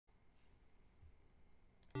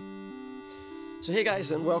So hey guys,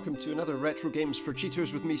 and welcome to another Retro Games for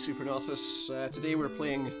Cheaters with me, Supernautus. Today we're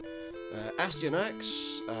playing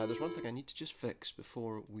Astyanax. There's one thing I need to just fix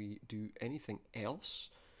before we do anything else,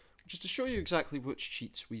 just to show you exactly which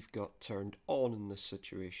cheats we've got turned on in this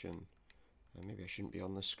situation. Maybe I shouldn't be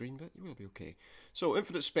on this screen, but you will be okay. So,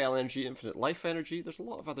 infinite spell energy, infinite life energy. There's a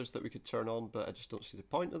lot of others that we could turn on, but I just don't see the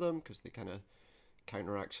point of them, because they kind of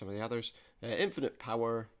counteract some of the others. Infinite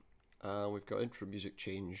power. We've got intro music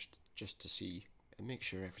changed, just to see and make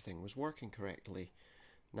sure everything was working correctly.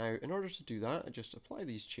 Now, in order to do that, I just apply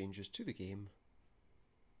these changes to the game.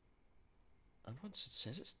 And once it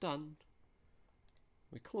says it's done,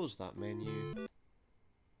 we close that menu,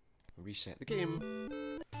 reset the game.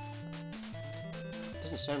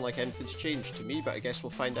 Doesn't sound like anything's changed to me, but I guess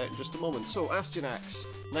we'll find out in just a moment. So, Astyanax,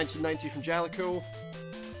 1990 from Jaleco.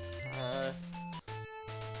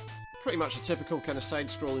 Pretty much a typical kind of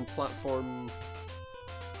side-scrolling platform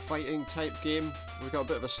fighting type game. We've got a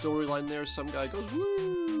bit of a storyline there. Some guy goes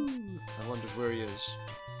woo and wonders where he is.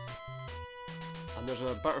 And there's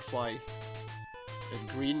a butterfly in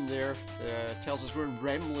green there. Tells us we're in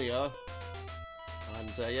Remlia. And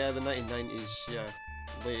yeah, the 1990s, yeah,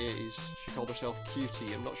 late 80s. She called herself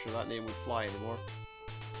Cutie. I'm not sure that name would fly anymore.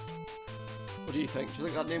 What do you think? Do you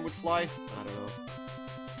think that name would fly? I don't know.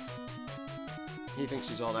 He thinks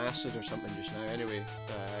he's on acid or something just now. Anyway,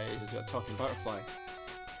 he's a talking butterfly.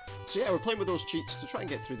 So yeah, we're playing with those cheats to try and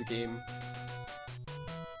get through the game.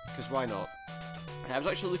 Because why not? I was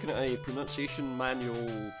actually looking at a pronunciation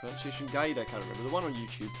guide, I can't remember, the one on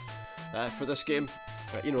YouTube, for this game.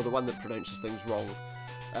 You know, the one that pronounces things wrong.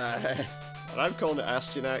 And I'm calling it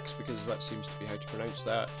Astyanax because that seems to be how to pronounce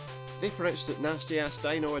that. They pronounced it Nasty Ass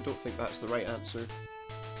Dino. I don't think that's the right answer.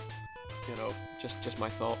 You know, just my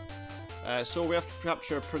thought. So we have to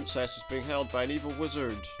capture a princess who's being held by an evil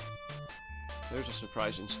wizard. There's a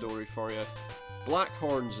surprising story for you.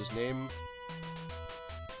 Blackhorn's his name.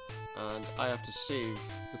 And I have to save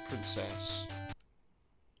the princess.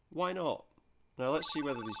 Why not? Now let's see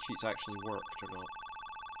whether these cheats actually worked or not.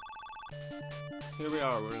 Here we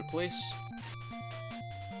are, we're in a place.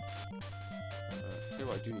 I'll tell you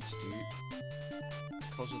what I do need to do.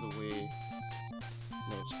 Because of the way...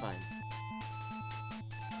 No, it's fine.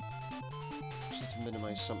 Just need to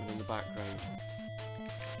minimise something in the background.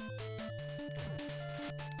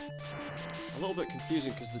 A little bit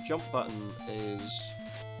confusing because the jump button is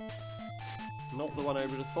not the one I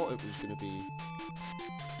would have thought it was going to be.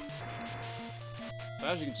 But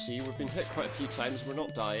as you can see, we've been hit quite a few times and we're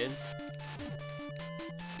not dying.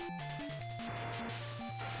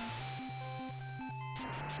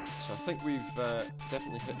 So I think we've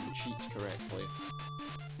definitely hit the cheat correctly.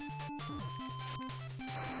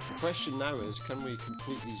 The question now is, can we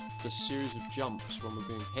complete this series of jumps when we're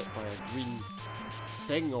being hit by a green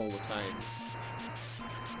thing all the time?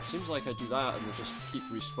 Seems like I do that and they just keep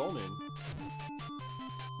respawning.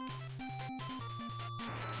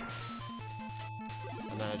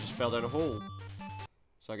 And then I just fell down a hole.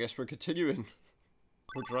 So I guess we're continuing.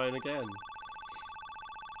 We're trying again.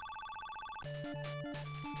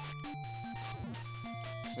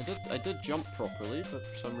 So I did jump properly, but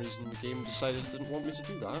for some reason the game decided it didn't want me to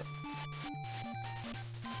do that.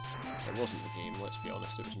 It wasn't the game, let's be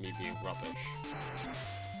honest, it was me being rubbish.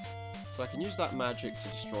 So I can use that magic to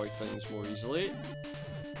destroy things more easily.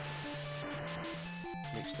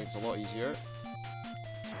 Makes things a lot easier.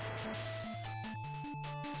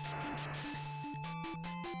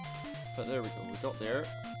 But there we go, we got there.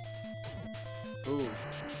 Ooh.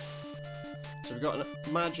 So we've got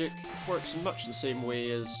magic, works in much the same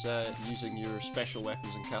way as using your special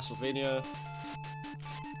weapons in Castlevania,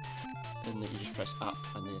 in that you just press up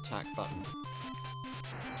and the attack button.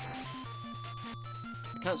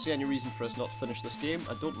 I can't see any reason for us not to finish this game.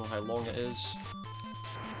 I don't know how long it is.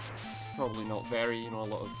 Probably not very, you know, a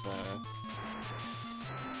lot of...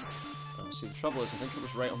 see, the trouble is, I think it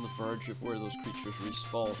was right on the verge of where those creatures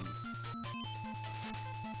respawn.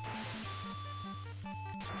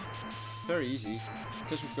 Very easy.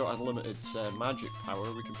 Because we've got unlimited magic power,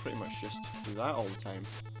 we can pretty much just do that all the time.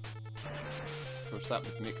 Of course, that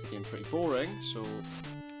would make the game pretty boring, so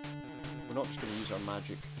we're not just going to use our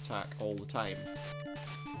magic attack all the time.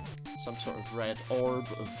 Some sort of red orb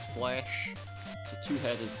of flesh. It's a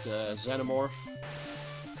two-headed xenomorph,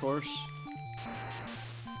 of course.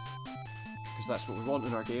 Because that's what we want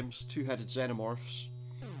in our games, two-headed xenomorphs.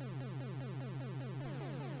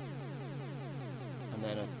 And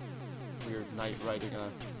then a weird knight riding a...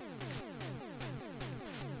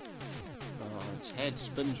 its head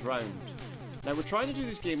spins round. Now we're trying to do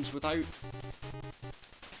these games without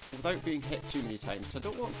without being hit too many times. I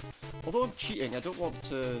don't want, although I'm cheating, I don't want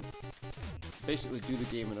to basically do the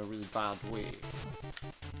game in a really bad way.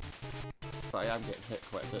 But I am getting hit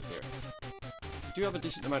quite a bit there. I do have a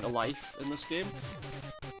decent amount of life in this game.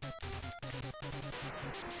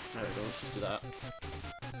 There we go, let's just do that.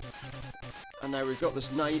 And now we've got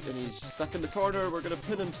this knight and he's stuck in the corner. We're going to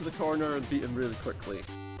pin him to the corner and beat him really quickly.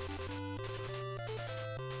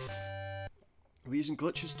 Are we using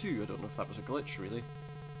glitches too? I don't know if that was a glitch, really.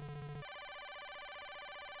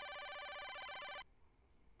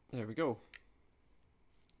 There we go.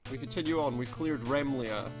 We continue on. We've cleared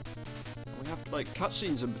Remlia. And we have, like,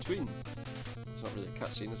 cutscenes in between. It's not really a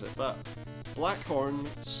cutscene, is it? But Blackhorn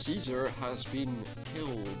Caesar has been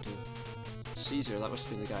killed. Caesar, that must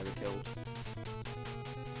have been the guy we killed.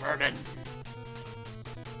 Vermin!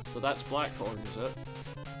 So that's Blackhorn, is it?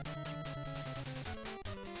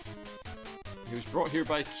 He was brought here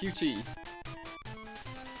by QT.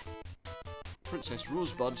 Princess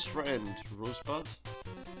Rosebud's friend. Rosebud?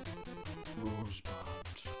 Rosebud.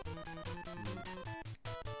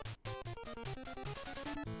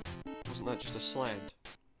 Wasn't that just a sled?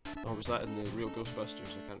 Or was that in the real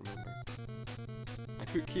Ghostbusters? I can't remember. I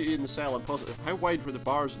put QT in the cell. I'm positive. How wide were the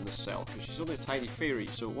bars in this cell? Because she's only a tiny fairy,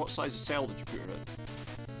 so what size of cell did you put her in?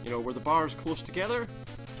 You know, were the bars close together?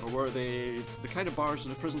 Or were they the kind of bars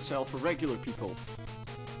in a prison cell for regular people?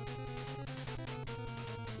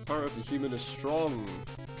 The power of the human is strong.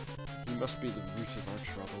 He must be the root of our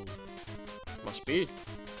trouble. Must be.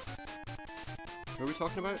 What are we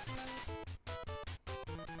talking about?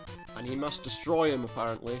 And he must destroy him,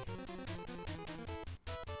 apparently.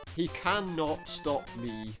 He cannot stop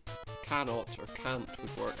me. Cannot, or can't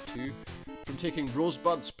would work too, from taking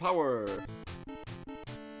Rosebud's power.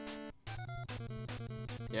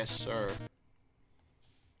 Yes, sir.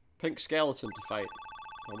 Pink skeleton to fight.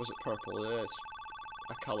 Or was it purple? It is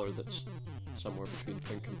a colour that's somewhere between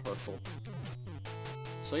pink and purple.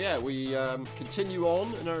 So yeah, we continue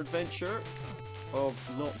on in our adventure of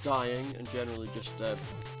not dying and generally just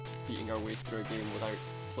beating our way through a game without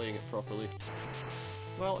playing it properly.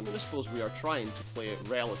 Well, I mean, I suppose we are trying to play it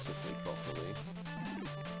relatively properly.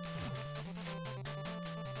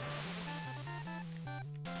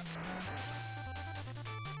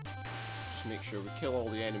 Just make sure we kill all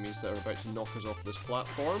the enemies that are about to knock us off this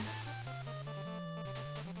platform.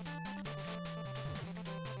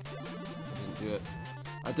 I didn't do it.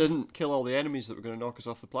 I didn't kill all the enemies that were going to knock us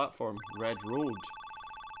off the platform. Red Road.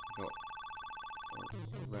 Got a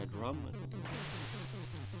red rum. I don't know.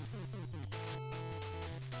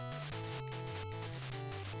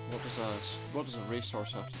 What does a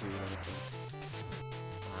racehorse have to do with anything?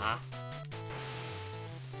 Ah.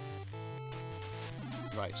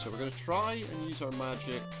 Right, so we're going to try and use our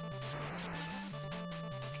magic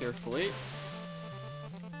carefully.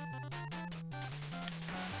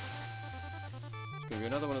 There's going to be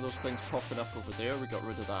another one of those things popping up over there. We got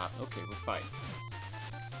rid of that. Okay, we're fine.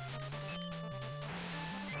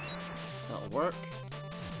 That'll work.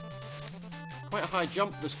 Quite a high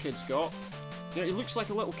jump this kid's got. You know, he looks like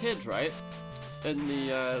a little kid, right? In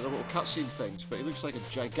the little cutscene things, but he looks like a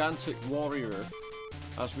gigantic warrior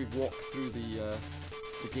as we walk through the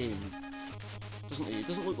game, doesn't he? He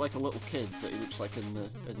doesn't look like a little kid that he looks like in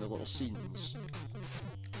the little scenes.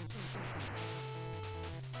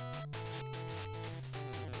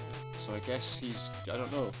 So I guess he's, I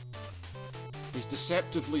don't know. He's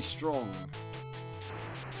deceptively strong.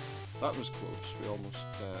 That was close. We almost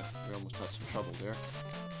had some trouble there.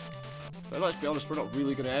 But let's be honest, we're not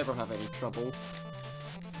really going to ever have any trouble.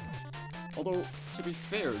 Although, to be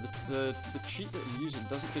fair, the cheat that I'm using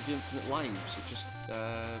doesn't give you infinite lives. It just,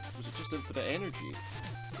 was it just infinite energy?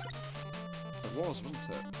 It was, wasn't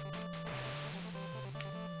it?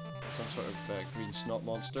 Some sort of green snot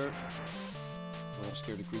monster. I'm not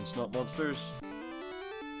scared of green snot monsters.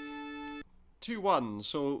 2-1,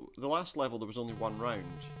 so the last level there was only one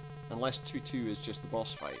round. Unless 2-2 is just the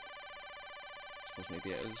boss fight. I suppose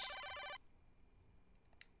maybe it is.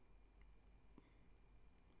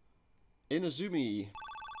 Inazumi.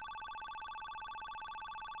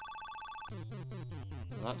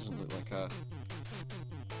 Well, that doesn't look like a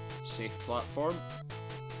safe platform.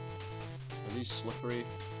 Are these slippery?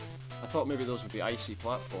 I thought maybe those would be icy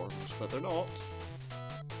platforms, but they're not.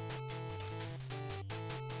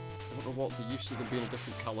 I don't know what the use of them being a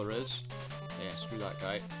different colour is. Yeah, screw that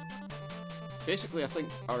guy. Basically, I think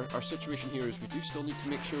our situation here is we do still need to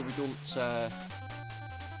make sure we don't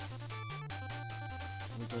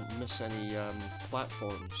miss any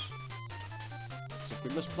platforms. So if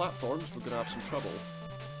we miss platforms, we're going to have some trouble.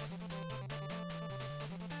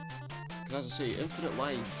 Because as I say, infinite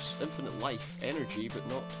lives infinite life energy, but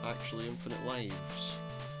not actually infinite lives.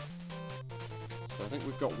 So I think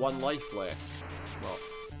we've got 1 life left. Well,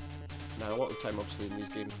 now a lot of the time obviously in these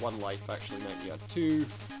games 1 life actually meant you had 2,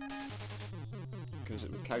 because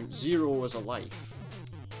it would count 0 as a life.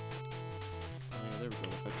 Oh yeah, there we go.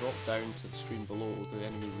 If I drop down to the screen below, the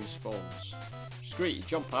enemy respawns. Which is great, you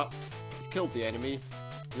jump up, you've killed the enemy,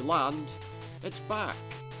 you land, it's back!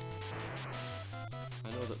 I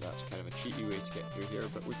know that that's kind of a cheaty way to get through here,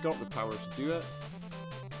 but we've got the power to do it.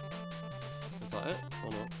 Is that it? Oh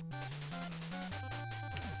no.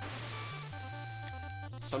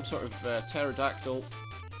 Some sort of pterodactyl.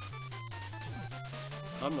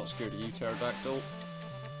 I'm not scared of you, pterodactyl.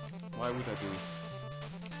 Why would I be?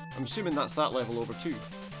 I'm assuming that's that level over too.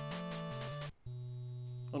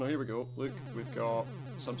 Oh no, here we go. Look, we've got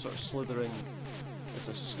some sort of slithering... It's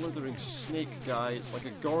a slithering snake guy. It's like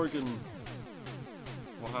a gorgon.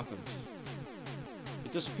 What happened?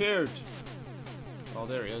 It disappeared! Oh,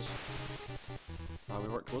 there he is. Ah, we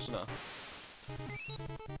weren't close enough.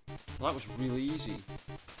 Well, that was really easy.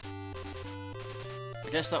 I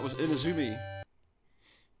guess that was Inazumi.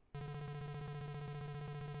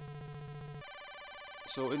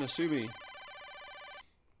 So, Inazumi.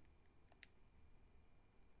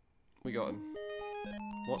 We got him.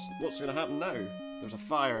 What's gonna happen now? There's a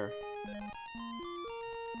fire.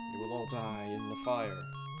 You will all die in the fire.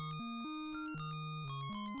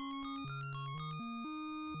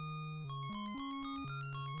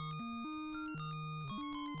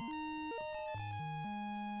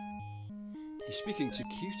 He's speaking to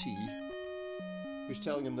Cutie, who's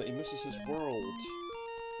telling him that he misses his world.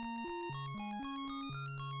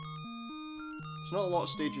 There's not a lot of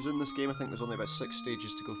stages in this game. I think there's only about 6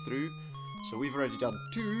 stages to go through. So we've already done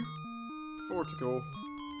 2, 4 to go,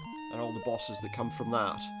 and all the bosses that come from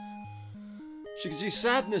that. She can see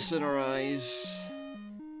sadness in her eyes.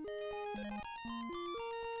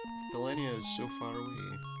 Philenia is so far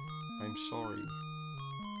away. I'm sorry.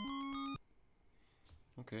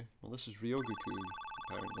 Okay, well this is Ryogoku,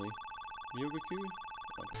 apparently. Ryogoku?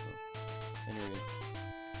 I don't know. Anyway,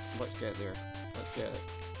 let's get there. Let's get it.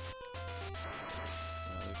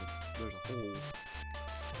 There's a hole.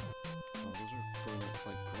 Oh, those are going up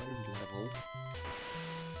like ground level.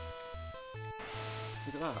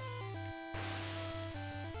 Look at that.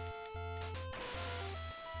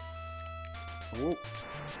 Oh!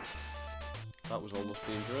 That was almost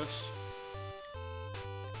dangerous.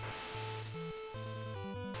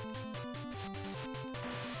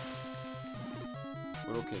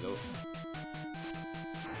 We're okay though.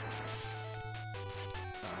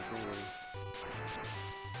 Ah, don't worry.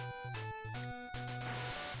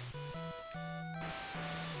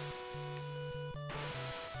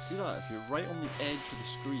 See that? If you're right on the edge of the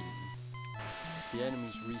screen, the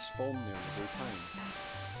enemies respawn there the whole time.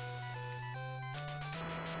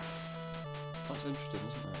 That's interesting,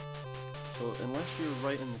 isn't it? So unless you're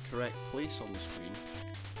right in the correct place on the screen,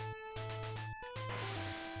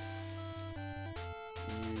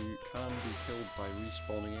 you can be killed by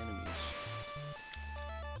respawning enemies.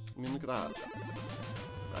 I mean, look at that.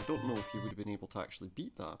 I don't know if you would have been able to actually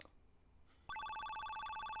beat that.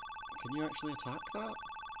 Can you actually attack that?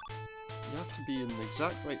 You have to be in the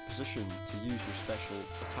exact right position to use your special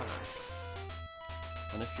attack.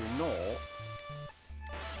 And if you're not...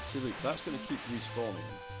 See, look, that's going to keep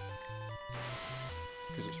respawning.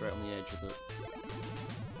 Because it's right on the edge of the...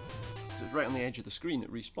 Because it's right on the edge of the screen,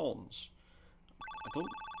 it respawns.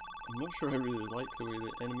 I'm not sure I really like the way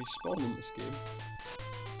the enemies spawn in this game.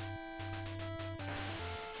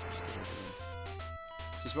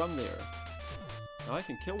 See, so I'm there. Now I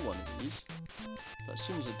can kill one of these, but as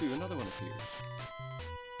soon as I do, another one appears.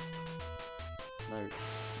 Now,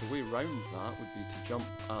 the way round that would be to jump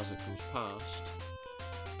as it goes past.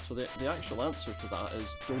 So the actual answer to that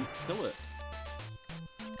is don't kill it.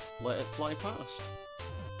 Let it fly past.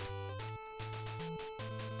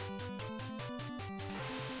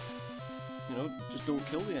 You know, just don't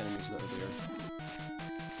kill the enemies that are there.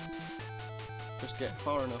 Just get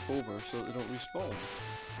far enough over so that they don't respawn.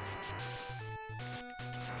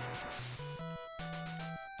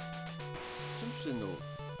 It's interesting though.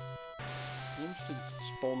 An interesting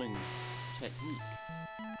spawning technique.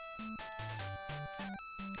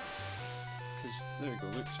 Because, there we go,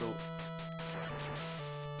 look, so...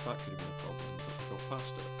 That could have been a problem, but we got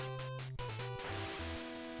past it.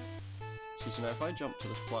 See, so now if I jump to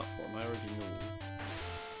this platform, I already know...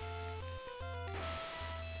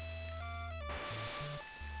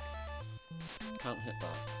 Can't hit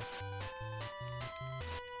that.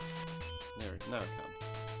 There, now I can.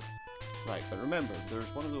 Right, but remember,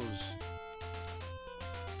 there's one of those...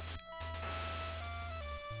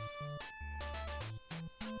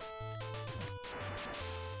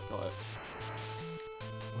 got it.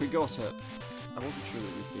 We got it. I wasn't sure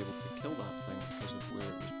that we'd be able to kill that thing because of where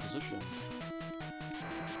it was positioned.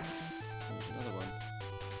 There's another one.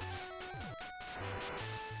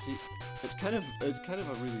 See, it's kind of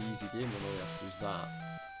a really easy game when all you have to do is that.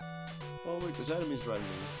 Oh look, there's enemies around me.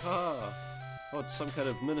 Ha! Oh, it's some kind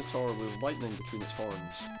of minotaur with lightning between its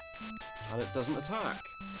horns. And it doesn't attack.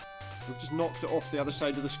 We've just knocked it off the other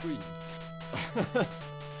side of the screen.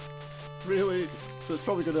 Really? So it's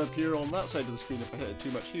probably going to appear on that side of the screen if I hit it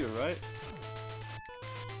too much here, right?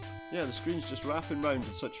 Yeah, the screen's just wrapping round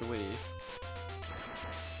in such a way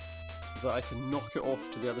that I can knock it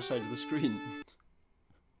off to the other side of the screen.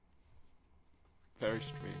 Very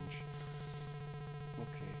strange.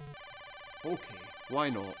 Okay, why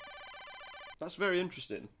not? That's very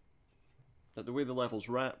interesting. That the way the level's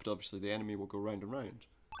wrapped, obviously the enemy will go round and round.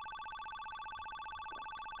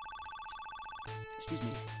 Excuse me.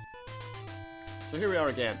 So here we are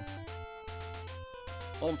again.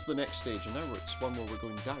 On to the next stage, and now it's one where we're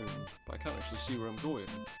going down, but I can't actually see where I'm going.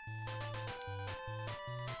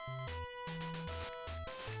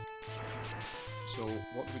 So,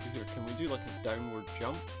 what do we do here? Can we do like a downward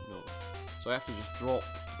jump? No. So I have to just drop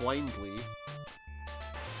blindly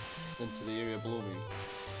into the area below me,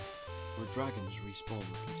 where dragons respawn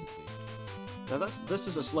repeatedly. Now this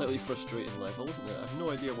is a slightly frustrating level, isn't it? I have no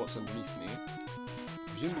idea what's underneath me.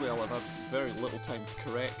 Presumably I'll have very little time to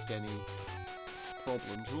correct any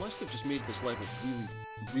problems, unless they've just made this level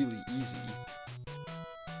really easy.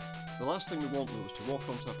 The last thing we want though is to walk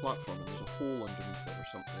onto a platform and there's a hole underneath it or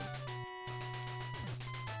something.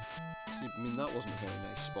 See, I mean, that wasn't a very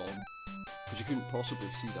nice spawn, because you couldn't possibly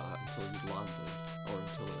see that until you'd landed, or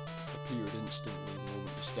until it appeared instantly the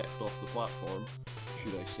moment you stepped off the platform,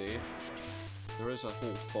 should I say. There is a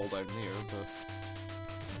hole to fall down there, but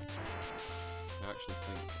I actually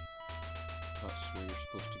think that's where you're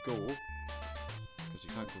supposed to go, because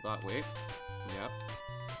you can't go that way. Yep.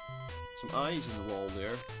 Some eyes in the wall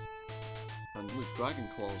there, and look, dragon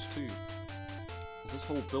claws too. Is this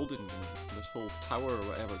whole building, this whole tower or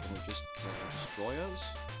whatever, going to just destroy us?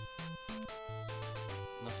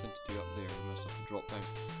 Nothing to do up there, we must have to drop down.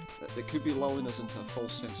 It could be lulling us into a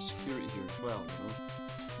false sense of security here as well,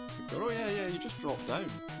 you know? Oh yeah, you just drop down.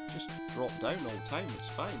 Just drop down all the time, it's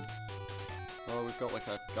fine. Oh, we've got like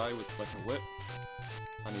a guy with like a whip,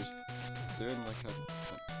 and he's doing like that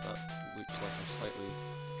looks like a slightly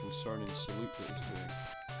concerning salute that he's doing.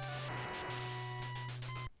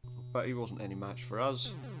 But he wasn't any match for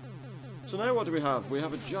us. So now what do we have? We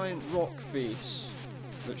have a giant rock face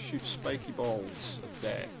that shoots spiky balls of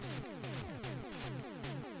death.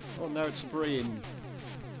 Oh, now it's a brain.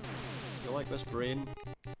 You like this brain?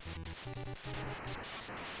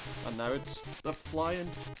 And now it's a flying...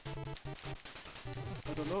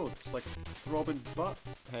 I don't know, it's like a throbbing butt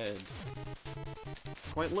head.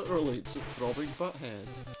 Quite literally, it's a throbbing butt head.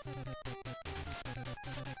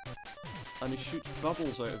 And he shoots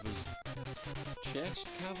bubbles out of his chest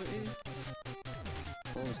cavity.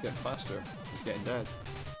 Oh, he's getting faster. He's getting dead.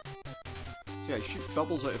 So yeah, he shoots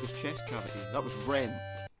bubbles out of his chest cavity. That was rent.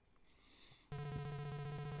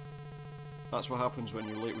 That's what happens when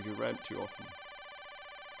you're late with your rent too often.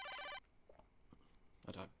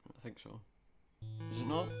 I think so. Is it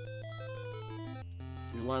not?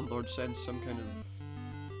 Your landlord sends some kind of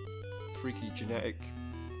freaky genetic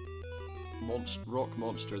rock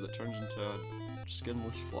monster that turns into a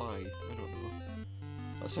skinless fly. I don't know.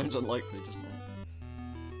 That sounds unlikely, doesn't it?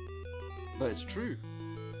 But it's true.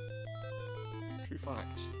 True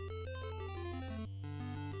fact.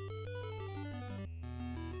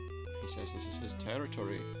 He says this is his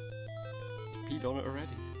territory. He's peed on it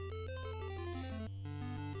already.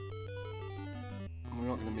 And we're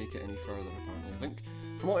not going to make it any further, apparently. I think,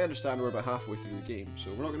 from what I understand, we're about halfway through the game, so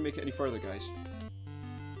we're not going to make it any further, guys.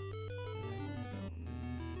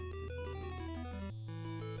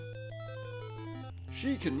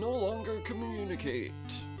 She can no longer communicate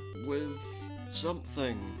with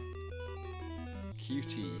something.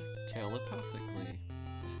 Cutie, telepathically.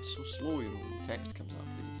 It's so slow, you know, when the text comes up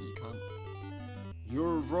that you can't.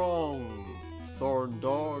 You're wrong, Thorn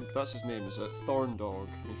Dog. That's his name, is it? Thorn Dog.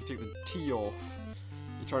 And if you take the T off,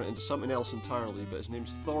 you turn it into something else entirely, but his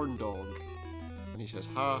name's Thorn Dog. And he says,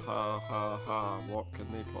 ha ha ha ha, what can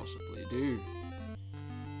they possibly do?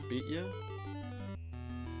 Beat you?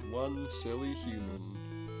 One silly human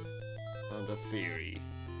and a fairy.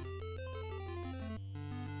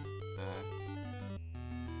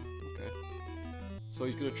 Okay. So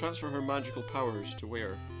he's going to transfer her magical powers to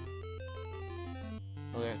where?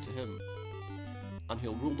 Oh yeah, to him. And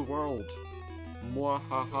he'll rule the world. Mwah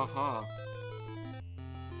ha ha ha.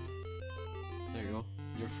 There you go.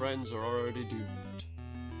 You're friends are already doomed.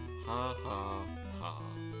 Ha ha ha.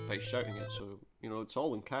 By shouting it, so, you know, it's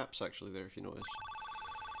all in caps actually there if you notice.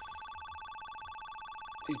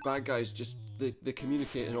 These bad guys just, they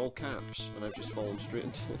communicate in all caps, and I've just fallen straight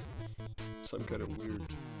into some kind of weird...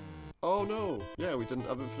 Oh no! Yeah, we didn't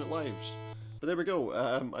have infinite lives. But there we go,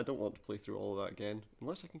 I don't want to play through all of that again.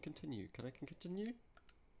 Unless I can continue. Can I continue?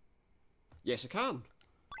 Yes, I can!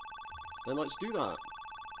 Then let's do that.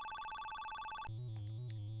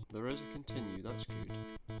 There is a continue, that's good.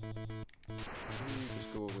 You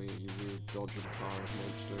just go away, you weird dodging car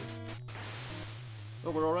monster.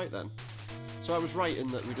 Oh, we're alright then. So I was right in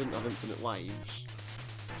that we didn't have infinite lives.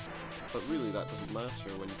 But really that doesn't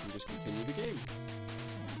matter when you can just continue the game.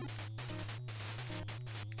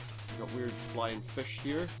 We've got weird flying fish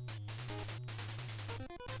here.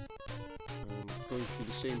 Going through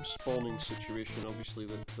the same spawning situation obviously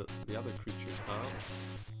that the other creatures have.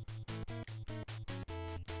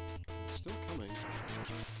 Still coming.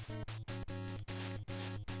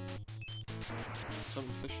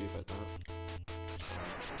 Something fishy about that.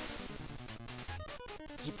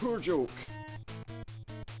 It's a poor joke.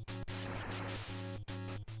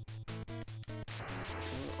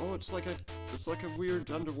 Oh, it's like a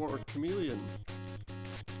weird underwater chameleon.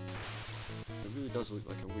 It really does look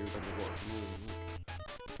like a weird underwater chameleon. Look.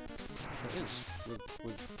 It is.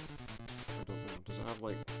 With I don't know. Does it have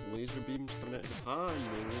like laser beams coming out of it? Ah, no.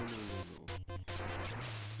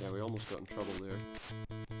 Yeah, we almost got in trouble there.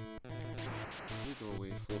 You go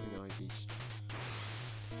away, floating eye beast.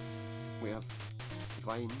 We have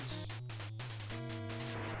vines.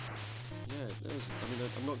 Yeah, it is. I mean,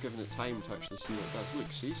 I'm not giving it time to actually see what it does.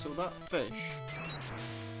 Look, see? So that fish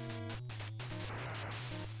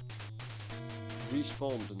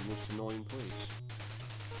respawned in the most annoying place.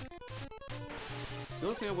 The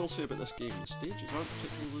only thing I will say about this game, the stages aren't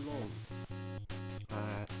particularly long.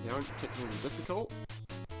 They aren't particularly difficult.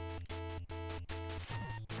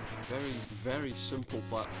 Very, very simple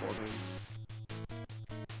platforming.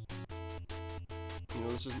 You know,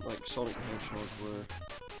 this isn't like Sonic the Hedgehog where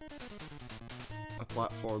a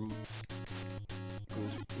platform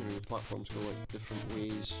goes, you know, the platforms go like different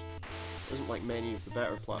ways. It isn't like many of the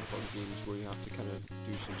better platform games where you have to kind of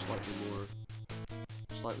do some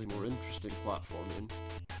slightly more interesting platforming.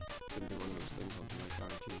 Couldn't be one of those things, I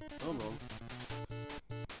guarantee. Oh, I'm wrong.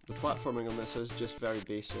 The platforming on this is just very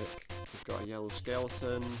basic. We've got a yellow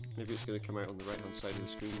skeleton. Maybe it's going to come out on the right hand side of the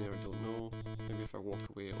screen there, I don't know. Maybe if I walk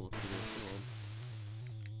away it'll appear. Come on.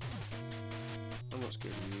 I'm not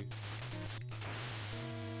scared of you.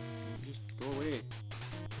 Just go away.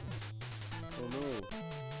 Oh no.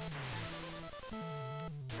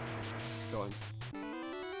 Got him.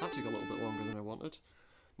 That took a little bit longer than I wanted.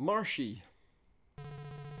 Marshy.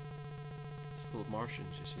 It's full of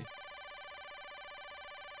Martians, you see.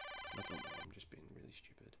 I don't know, I'm just being really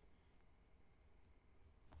stupid.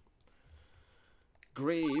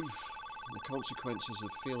 Grave. The consequences of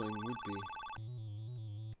failing would be...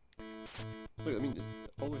 Look, I mean,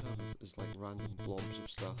 all we have is like random blobs of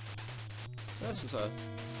stuff. This is a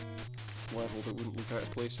level that wouldn't look out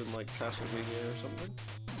of place in like Castlevania or something.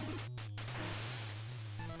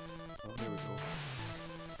 Oh, here we go.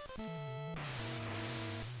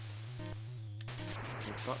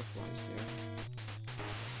 There are butterflies there.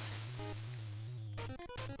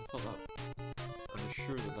 I thought that... I was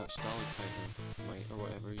sure that stalactite might, or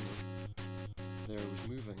whatever, you know, there was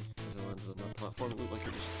moving as I landed on that platform. It looked like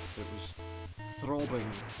it was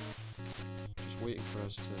throbbing, just waiting for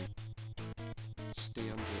us to stay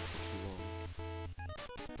under it for too long.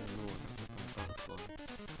 Oh no, I got hit by a butterfly.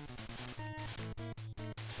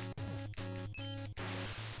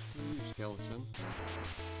 Ooh, skeleton.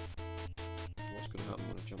 What's going to happen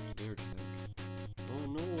when I jump to there, do you think? Oh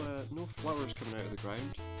no, no flowers coming out of the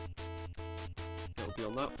ground. It'll be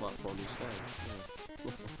on that platform instead.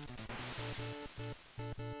 Yeah.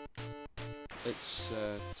 Its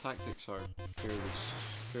tactics are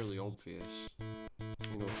fairly obvious,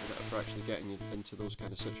 you know, for actually getting you into those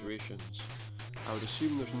kind of situations. I would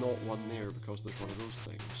assume there's not one there because there's one of those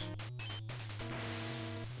things.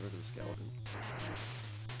 Rid of the skeleton.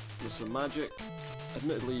 With some magic,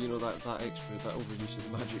 admittedly, you know, that overuse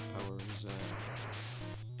of the magic power is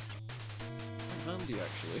quite handy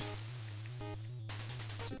actually.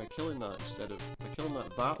 See, by killing that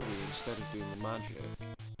that way instead of doing the magic,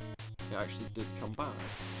 it actually did come back.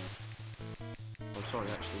 Or sorry,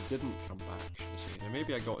 actually didn't come back, should I say. Now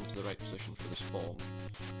maybe I got into the right position for the spawn.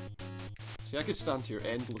 See, I could stand here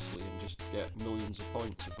endlessly and just get millions of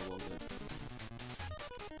points if I wanted.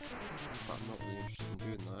 But I'm not really interested in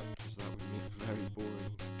doing that, because that would make a very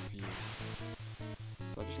boring view.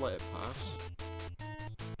 So I just let it pass.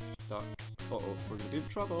 Uh-oh, we're gonna be in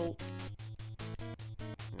trouble. Yeah,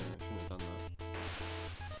 I shouldn't have done that.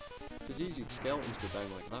 It's easy, the skeletons go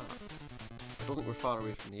down like that. I don't think we're far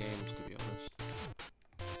away from the end, to be honest.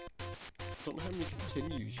 I don't know how many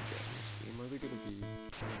continues you get in this game. Are they going to be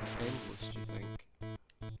endless, do you think?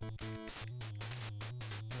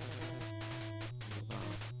 Look at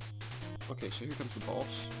that. Okay, so here comes the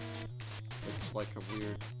boss. Looks like a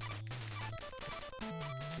weird...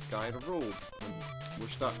 It's a guy in a robe, and we're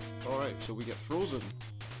stuck. Alright, so we get frozen.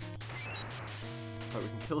 Right, we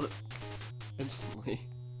can kill it instantly.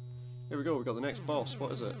 Here we go, we got the next boss.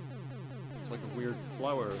 What is it? It's like a weird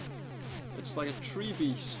flower. It's like a tree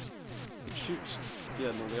beast. It shoots.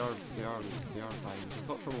 Yeah, no, they are vines. I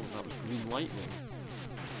thought for a moment that was green lightning.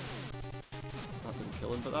 That didn't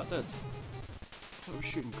kill him, but that did. I thought it was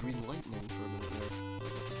shooting green lightning for a minute there.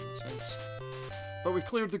 That doesn't make sense. But we've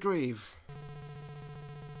cleared the grave.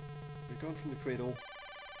 We've gone from the cradle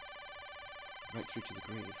right through to the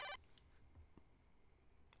grave.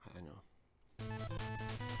 I know.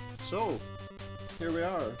 So, here we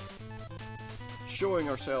are. Showing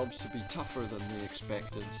ourselves to be tougher than we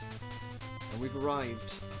expected. And we've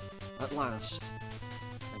arrived, at last,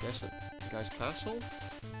 I guess at the guy's castle?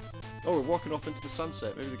 Oh, we're walking off into the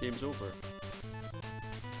sunset. Maybe the game's over.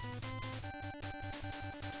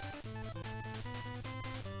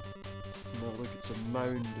 No, look, it's a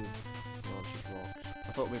mound of... No, it's just rocks.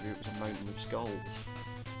 I thought maybe it was a mountain of skulls.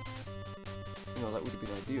 You know, that would have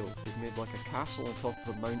been ideal. If they'd made like a castle on top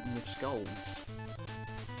of a mountain of skulls.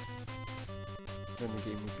 Then the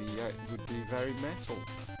game would be very metal.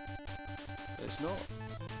 It's not.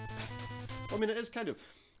 I mean, it is kind of.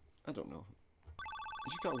 I don't know.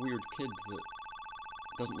 He's just got a weird kid that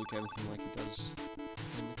doesn't look anything like he does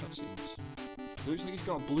in the cutscenes. It looks like he's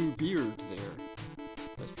got a blue beard there.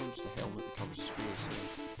 That's probably just a helmet that covers his face.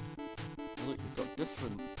 And look, we've got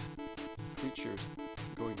different creatures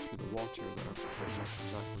going through the water that are pretty much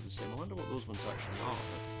exactly the same. I wonder what those ones actually are.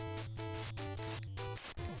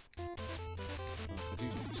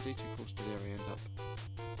 Stay too close to there, I end up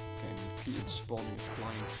getting repeated spawning of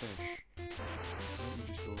flying fish. Why don't we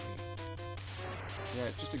just go here? Yeah,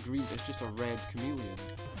 it's just a green, it's just a red chameleon.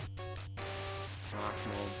 Ah,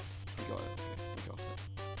 come on. We got it, okay, we got it.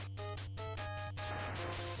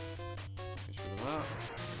 Get rid of that,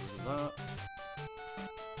 get rid of that.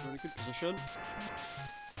 We're in a good position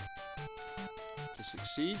to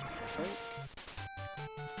succeed, I think.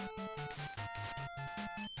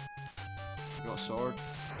 We got a sword.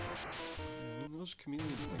 Those chameleon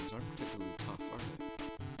things aren't particularly tough, are they?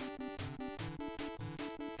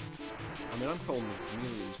 I mean, I'm calling them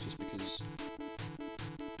chameleons just because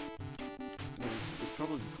they're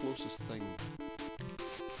probably the closest thing.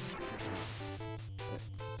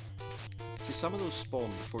 See, some of those spawn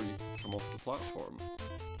before you come off the platform.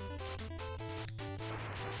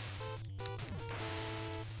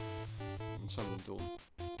 And some of them don't.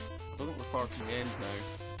 I don't think we're far from the end now.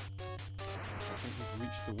 I think we've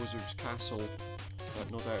reached the wizard's castle.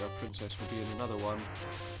 No doubt our princess will be in another one.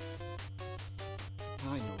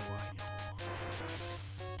 I know.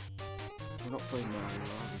 We're not playing Mario,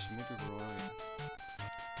 are we? So maybe we're alright.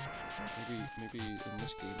 Maybe in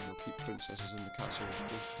this game they'll keep princesses in the castle we're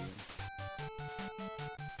supposed to be in.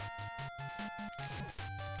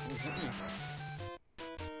 Oh, hit me!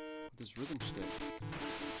 With this rhythm stick.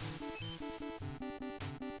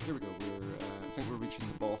 Here we go, I think we're reaching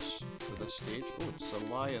the boss for this stage. Oh, it's a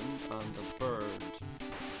lion and a bird.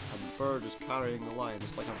 And the bird is carrying the lion.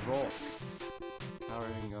 It's like a rock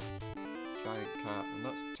carrying a giant cat. And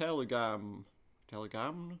that's Telegam.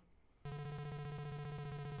 Telegamn?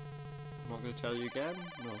 I'm not going to tell you again?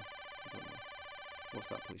 No, I don't know. What's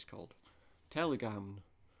that place called? Telegamn.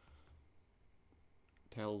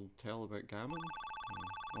 Tell about gammon?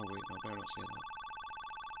 Oh wait, no, I better not say that.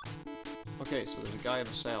 Okay, so there's a guy in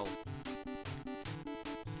a cell.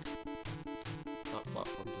 That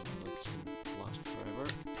platform doesn't look to last forever.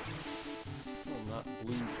 And that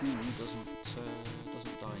blue bee doesn't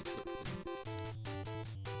die quickly.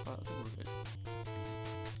 I think we're good.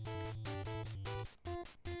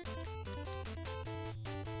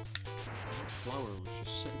 That flower was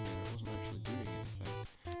just sitting there, it wasn't actually doing anything.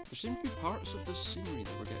 There seem to be parts of this scenery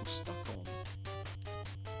that we're getting stuck on.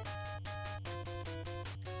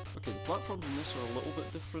 Okay, the platforms in this are a little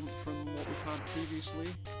bit different from what we've had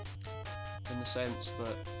previously, in the sense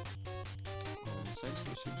that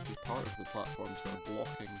there seems to be part of the platforms that are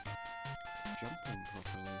blocking jumping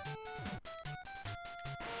properly.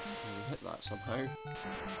 And we hit that somehow.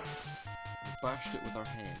 We bashed it with our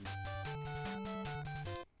head.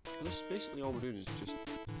 This is basically all we're doing is just,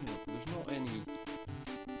 you know, there's not any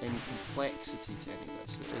any complexity to any of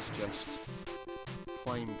this. It is just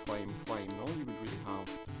climb, climb, climb. And all you would really have,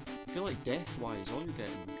 I feel like death-wise, all you're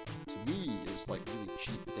getting, to me, is like really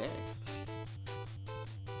cheap death.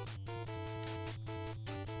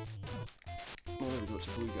 Oh, there we go, it's a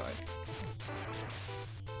blue guy.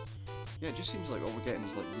 Yeah, it just seems like all we're getting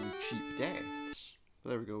is like really cheap deaths. But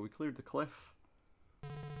there we go, we cleared the cliff.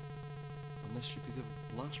 And this should be the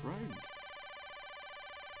last round.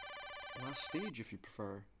 Last stage, if you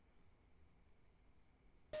prefer.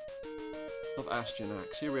 Of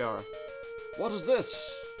Astyanax. Here we are. What is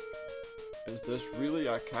this? Is this really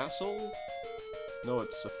a castle? No,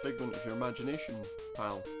 it's a figment of your imagination,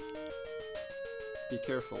 pal. Be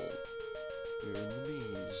careful. We're in the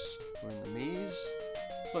maze. We're in the maze.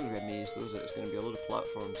 It's not going to be a maze though, is it? It's going to be a load of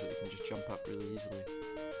platforms that you can just jump up really easily.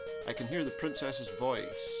 I can hear the princess's voice.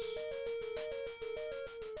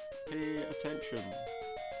 Pay attention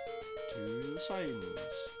to the signs.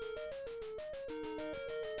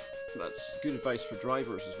 That's good advice for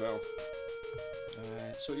drivers as well.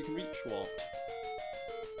 So you can reach what?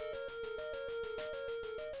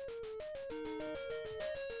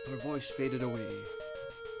 Her voice faded away.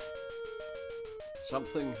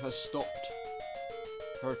 Something has stopped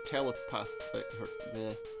her telepathic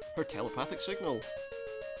her telepathic signal.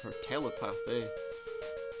 Her telepathy.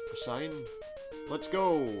 A sign. Let's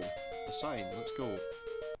go. A sign. Let's go.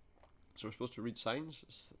 So we're supposed to read signs.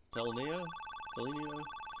 It's Thelenia. Thelenia.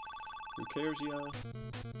 Who cares? Yeah.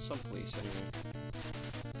 Someplace anyway.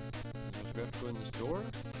 Do we have to go in this door?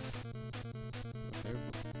 Okay.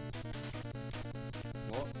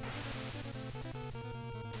 What?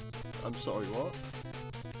 I'm sorry, what?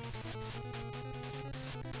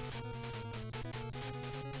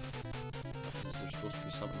 Is there supposed to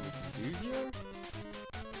be something we can do here?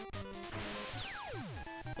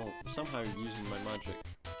 Oh, somehow using my magic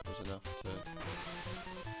was enough to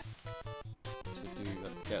do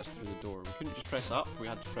that, get us through the door. We couldn't just press up, we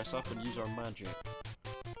had to press up and use our magic.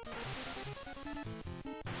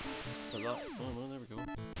 But that, oh no, there we go.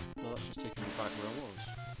 No, that's just taking me back where I was.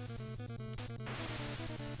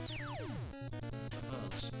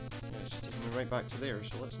 Yeah, it's just taking me right back to there,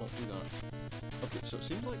 so let's not do that. Okay, so it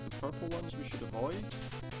seems like the purple ones we should avoid,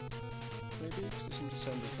 maybe, because they seem to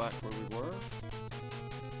send us back where we were.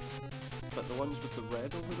 But the ones with the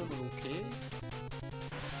red over them are okay.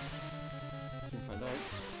 We can find out.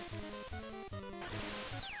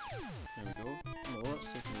 There we go. No, that's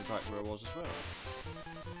taking me back where I was as well.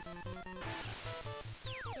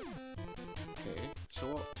 Okay, so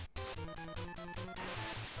what?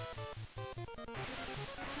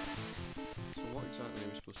 So what exactly are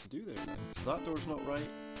we supposed to do there then? Because that door's not right.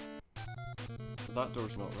 That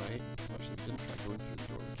door's not right. Actually, we didn't try going through the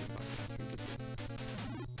door, we came back through, didn't we?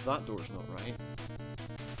 That door's not right.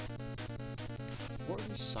 What are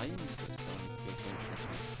these signs that it's telling me to pay attention to?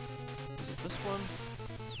 Is it this one?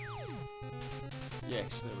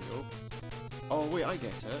 Yes, there we go. Oh wait, I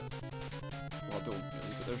get it. Well, I don't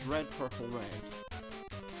really, but there's red, purple, red.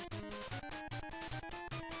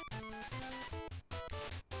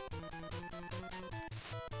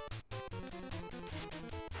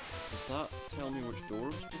 Does that tell me which door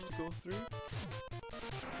I'm supposed to go through?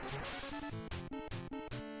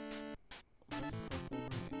 Red, purple,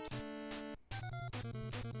 red.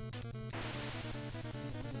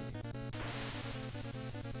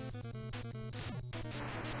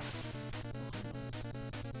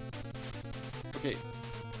 Okay,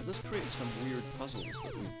 has this created some weird puzzles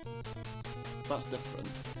that we... That's different.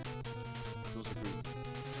 Those are green.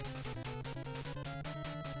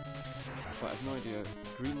 But I have no idea.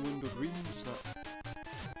 Green window green? Is that...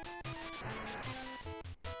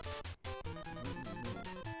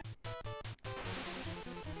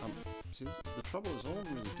 See, the trouble is all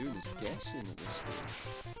I'm really doing is guessing at this stage.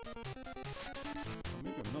 Or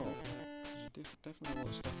maybe I'm not. There's definitely a lot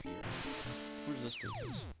of stuff here. Where does this take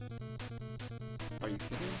us? Are you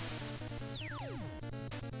kidding?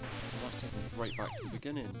 Well, that's taking us right back to the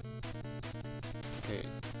beginning. Okay,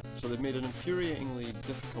 so they've made an infuriatingly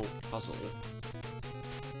difficult puzzle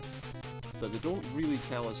that they don't really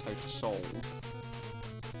tell us how to solve.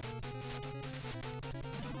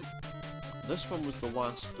 This one was the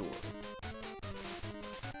last door.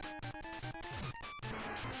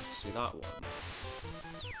 See that one?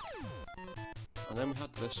 And then we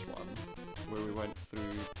had this one, where we went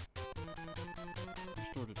through...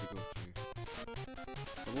 Which door did we go through?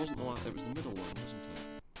 It wasn't the last, it was the middle one, wasn't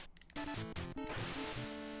it?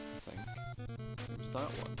 I think. It was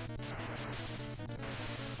that one.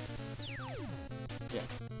 Yeah.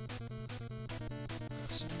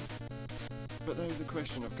 So, but now the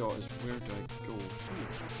question I've got is, where do I go through?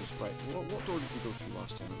 Because Right, what door did we go through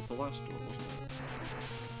last time? It was the last door, wasn't it?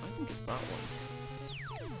 I think it's that one.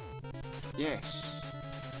 Yes!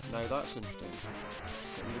 Now that's interesting.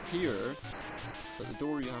 It would appear that the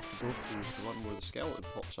door you have to go through is the one where the skeleton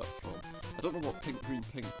pops up from. I don't know what pink, green,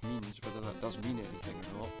 pink means, whether that does mean anything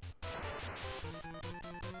or not.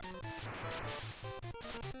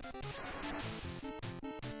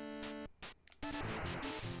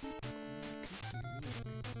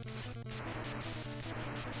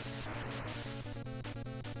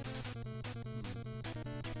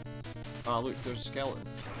 Ah, look, there's a skeleton.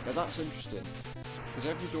 Now that's interesting, because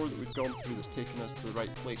every door that we've gone through that's taken us to the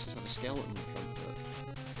right place has had a skeleton in front of it.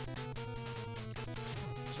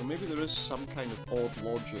 So maybe there is some kind of odd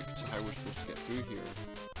logic to how we're supposed to get through here.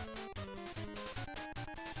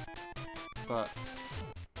 But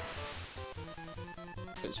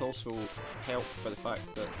it's also helped by the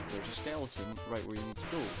fact that there's a skeleton right where you need to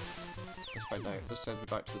go. Let's find out. This sends me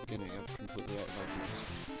back to the beginning. I'm completely out of ideas.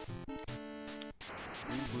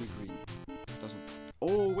 Green, blue, green. Doesn't.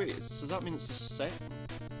 Oh wait, does that mean it's the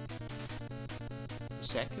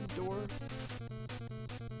second door?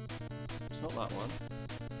 It's not that one.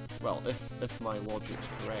 Well, if my logic's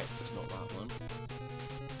correct, it's not that one.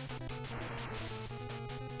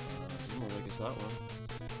 Doesn't look like it's that one.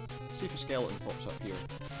 See if a skeleton pops up here.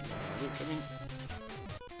 Look, I mean...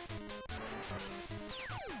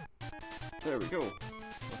 There we go.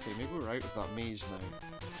 Okay, maybe we're out of that maze now.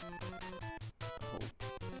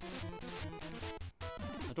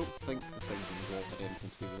 I don't think the things in the wall had anything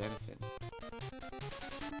to do with anything.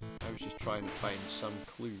 I was just trying to find some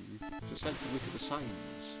clue. Just had to look at the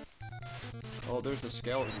signs. Oh, there's the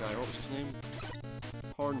skeleton guy. What was his name?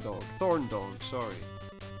 Thorndog, sorry.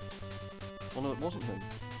 Oh no, it wasn't him.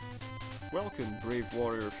 Welcome, brave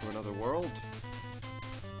warrior from another world.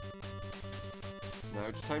 Now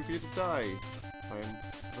it's time for you to die. I am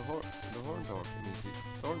the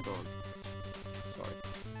Thorndog. Sorry.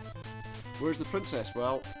 Where's the princess?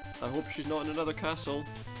 Well, I hope she's not in another castle.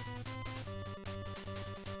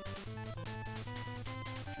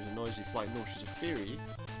 She's a noisy fly. No, she's a fairy.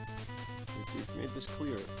 We've made this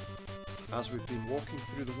clear. As we've been walking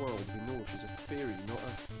through the world, we know she's a fairy, not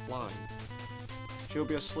a fly. She'll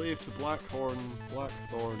be a slave to Blackthorn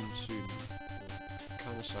soon.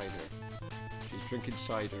 Can of cider. She's drinking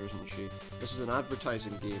cider, isn't she? This is an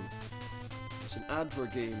advertising game. It's an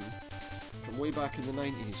advert game from way back in the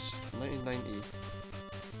 90s. 1990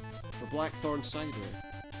 for Blackthorn cider.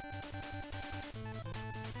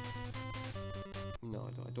 No,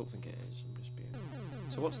 I don't think it is. I'm just being.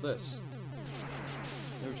 So what's this?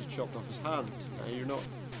 Now we just chopped off his hand. Now you're not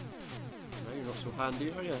so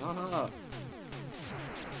handy, are you? Ha ha ha!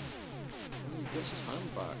 He gets his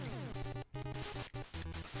hand back.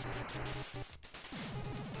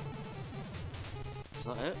 Is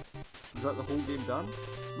that it? Is that the whole game done?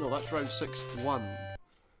 No, that's round 6-1.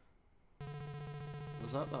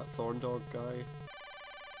 Was that Thorndog guy?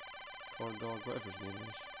 Thorndog, whatever his name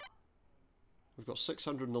is. We've got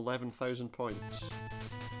 611,000 points.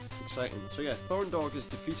 Exciting. So yeah, Thorndog is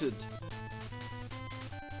defeated.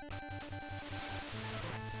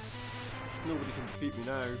 Nobody can defeat me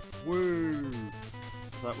now. Woo!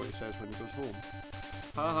 Is that what he says when he goes home?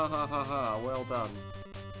 Ha ha ha ha ha, well done.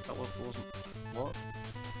 That wasn't... What?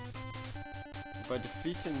 By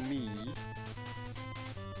defeating me,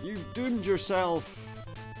 you've doomed yourself!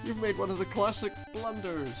 You've made one of the classic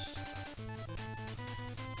blunders!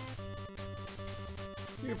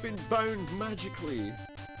 You've been bound magically!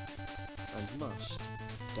 And must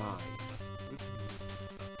die with me.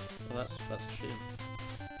 Oh, that's a shame.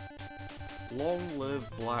 Long live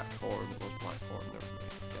Blackhorn. It was Blackhorn, never mind.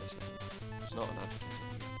 Yes, it's not an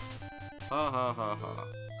advertisement here. Ha ha ha ha.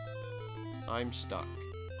 I'm stuck.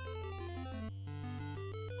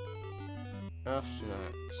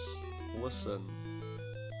 Astyanax, listen.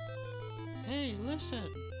 Hey, listen!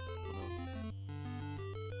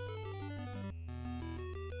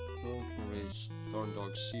 No one can raise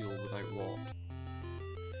Thorndog's seal without what?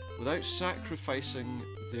 Without sacrificing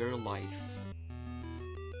their life.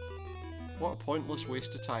 What a pointless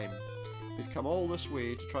waste of time. We've come all this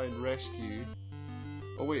way to try and rescue...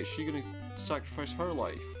 Oh wait, is she gonna sacrifice her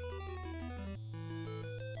life?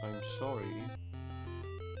 I'm sorry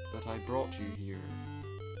that I brought you here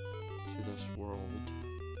to this world.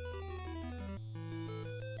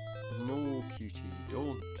 No, cutie,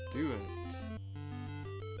 don't do it.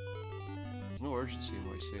 There's no urgency in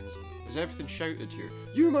what he's saying, is there? Is everything shouted here?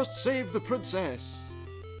 You must save the princess!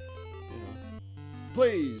 You know.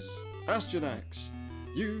 Please, Astyanax,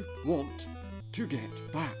 you want to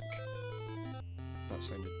get back. That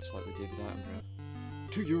sounded slightly David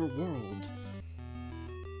Attenborough. To your world.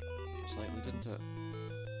 slightly, didn't it?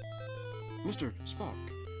 Mr. Spock.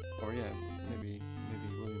 Or yeah, maybe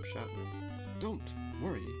William Shatner. Don't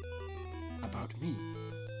worry about me.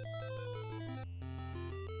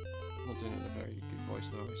 Not doing it in a very good voice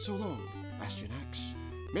though. So long, Astyanax.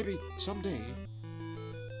 Maybe someday.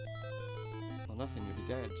 Well, nothing, you'll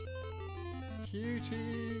be dead. Cutie!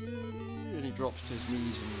 And he drops to his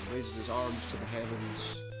knees and raises his arms to the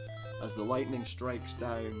heavens as the lightning strikes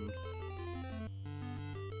down.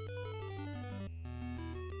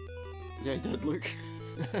 Yeah, he did, look.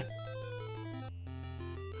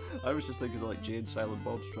 I was just thinking of like Jay and Silent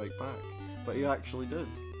Bob Strike Back, but he actually did.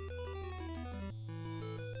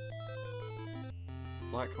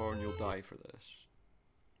 Blackhorn, you'll die for this.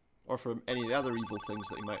 Or for any of the other evil things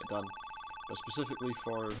that he might have done. But specifically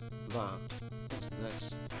for that. What's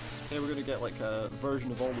this? Okay, we're gonna get like a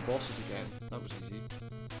version of all the bosses again. That was easy.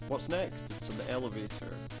 What's next? It's an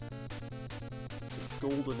elevator. The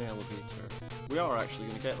golden elevator. We are actually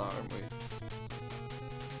gonna get that, aren't we?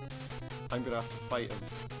 I'm gonna have to fight him.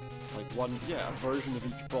 Like one, yeah, a version of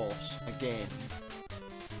each boss again.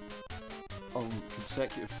 On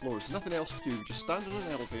consecutive floors. There's nothing else to do. Just stand in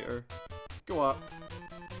an elevator, go up,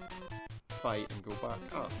 fight, and go back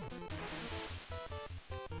up.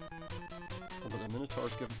 Oh, but the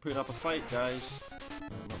Minotaur's putting up a fight, guys.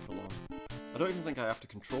 No, not for long. I don't even think I have to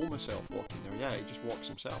control myself walking there. Yeah, he just walks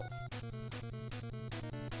himself.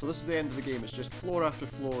 So this is the end of the game. It's just floor after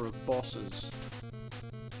floor of bosses.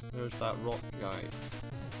 There's that rock guy.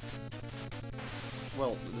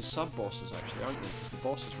 Well, the sub-bosses actually, aren't they? Because the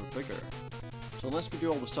bosses were bigger. So unless we do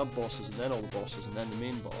all the sub-bosses and then all the bosses and then the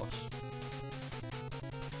main boss...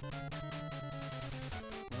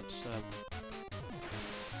 Let's,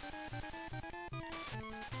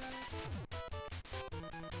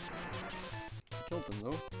 killed them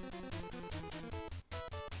though.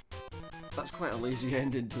 That's quite a lazy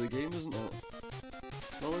ending to the game, isn't it?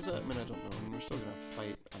 Well, is it? I mean, I don't know. I mean, we're still going to have to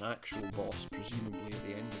fight an actual boss, presumably, at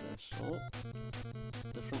the end of this. Oh,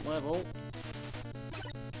 different level.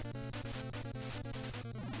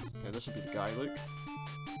 Okay, this will be the guy, look.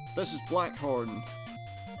 This is Blackhorn.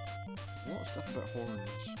 What stuff about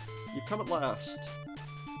horns? You've come at last.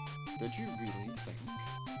 Did you really think?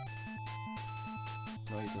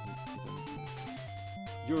 No, you didn't. You didn't.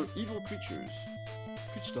 Your evil creatures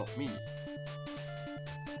could stop me.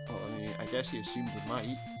 Well, I mean, I guess he assumed they might,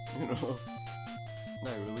 you know.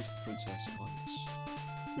 Now release the princess at once.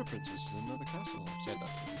 Your princess is in another castle. I've said that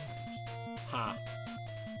 20 times. Ha!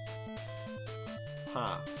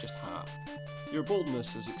 Ha! Just ha. Your boldness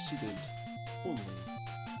has exceeded only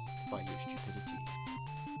by your stupidity.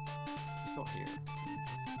 He's not here.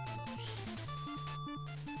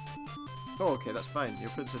 Oh, okay, that's fine. Your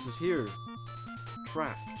princess is here.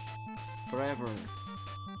 Trapped. Forever.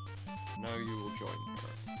 Now you will join her.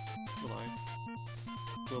 Will I?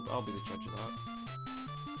 Well, I'll be the judge of that.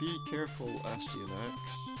 Be careful, Astyanax.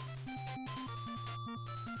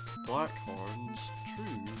 Blackhorn's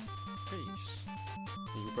true face.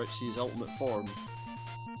 You're about to see his ultimate form.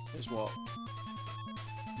 Is what?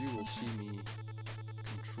 You will see me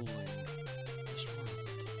controlling this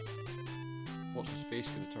world. What's his face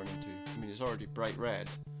going to turn into? I mean, it's already bright red.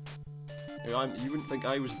 You know, you wouldn't think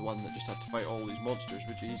I was the one that just had to fight all these monsters,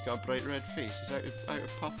 would you? He's got a bright red face. He's out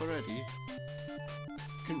of puff already.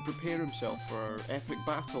 Couldn't prepare himself for our epic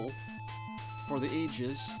battle for the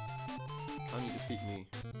ages. Can you defeat me?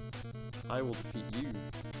 I will defeat you.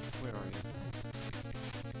 Where are you?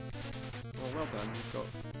 Oh, well done. You've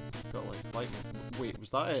got like lightning. Wait, was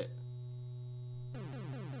that it?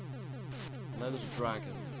 Now there's a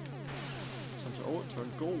dragon. Oh, it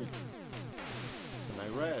turned gold. And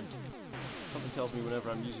now red. Something tells me whenever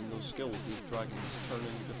I'm using those skills, these dragons turn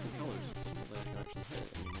into different colours. So that I can actually hit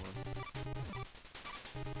it anymore.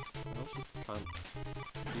 I also can't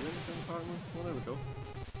do anything apparently. Well, there we go.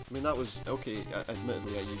 I mean, that was okay.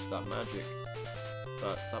 Admittedly, I used that magic,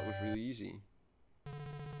 but that was really easy.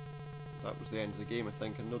 That was the end of the game, I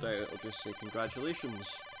think, and no doubt it'll just say congratulations,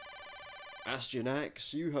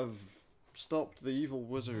 Astyanax, you have stopped the evil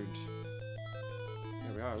wizard.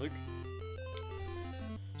 There we are, look.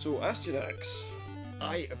 So, Astyanax,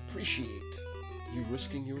 I appreciate you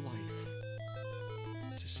risking your life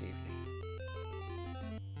to save me.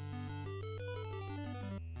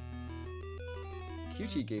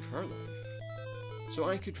 Cutie gave her life, so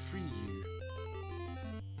I could free you.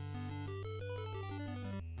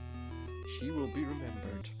 She will be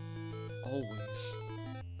remembered, always.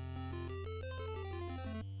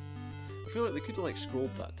 I feel like they could have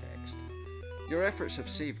scrolled that text. Your efforts have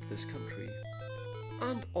saved this country.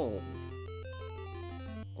 And all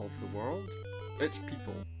of the world. Its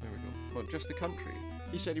people. There we go. Well, just the country.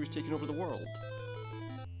 He said he was taking over the world.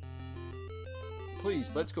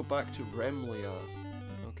 Please, let's go back to Remlia.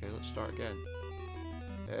 Okay, let's start again.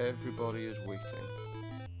 Everybody is waiting.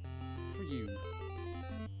 For you.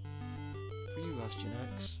 For you,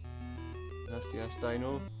 Astyanax. Nasty-ass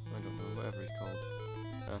Dino? I don't know, whatever he's called.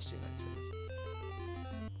 Astyanax is.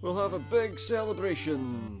 We'll have a big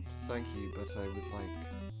celebration! Thank you, but I would like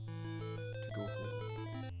to go home.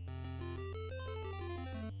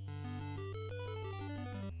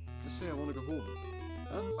 Just say I want to go home.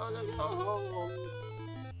 I want to go home!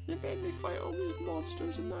 You made me fight all these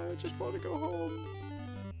monsters and now I just want to go home.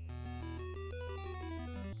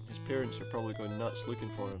 His parents are probably going nuts looking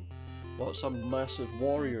for him. What, some massive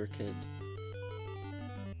warrior kid?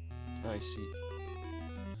 I see.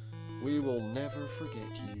 We will never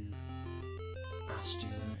forget you,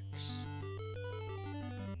 Astyanax.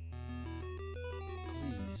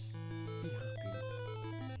 Please, be happy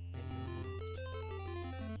in your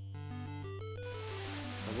world.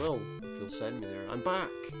 I will, if you'll send me there. I'm back!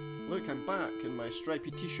 Look, I'm back in my stripy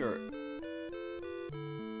t-shirt.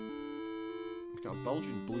 He's got a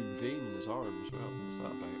bulging blue vein in his arm as well. What's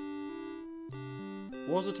that about?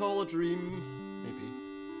 Was it all a dream? Maybe.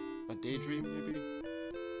 A daydream, maybe?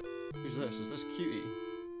 Who's this? Is this Cutie?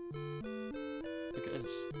 Look at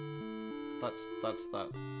this. That's that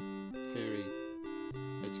fairy.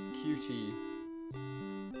 It's Cutie.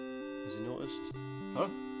 Has he noticed? Huh?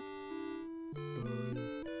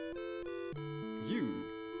 You?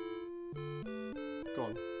 Go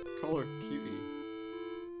on. Call her Cutie.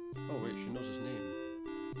 Oh wait, she knows his name.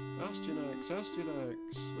 Astyanax, Astyanax.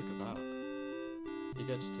 Look at that. He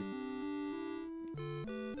gets to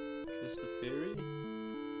kiss the fairy?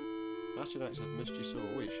 Astyanax, I've missed you so.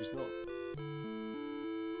 Wait, she's not.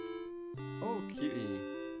 Oh, Cutie.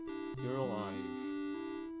 You're alive.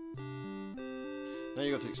 Now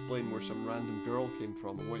you got to explain where some random girl came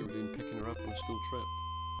from and what you were doing picking her up on a school trip.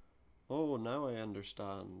 Oh, now I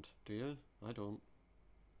understand. Do you? I don't.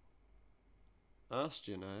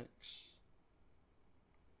 Astyanax.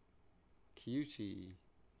 Cutie.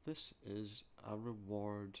 This is a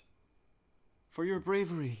reward for your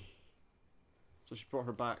bravery. So she brought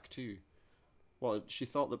her back too. Well, she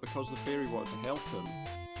thought that because the fairy wanted to help him,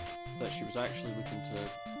 that she was actually looking to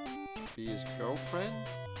be his girlfriend?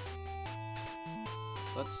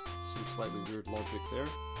 That seems slightly weird logic there.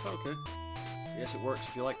 Okay. Yes, it works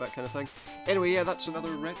if you like that kind of thing. Anyway, yeah, that's another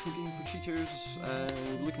retro game for cheaters.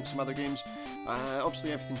 Looking at some other games.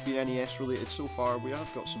 Obviously everything's been NES related so far. We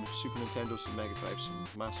have got some Super Nintendo, some Mega Drive, some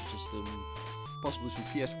Master System, possibly some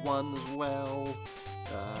PS1 as well.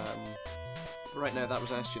 But right now that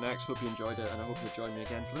was Astyanax. Hope you enjoyed it, and I hope you'll join me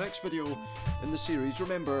again for the next video in the series.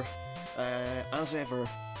 Remember, as ever,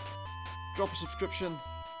 drop a subscription,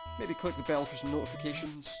 maybe click the bell for some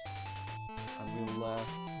notifications, and we'll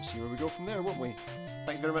see where we go from there, won't we?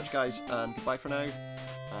 Thank you very much, guys, and goodbye for now, and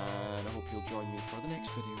I hope you'll join me for the next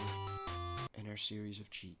video in our series of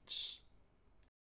cheats.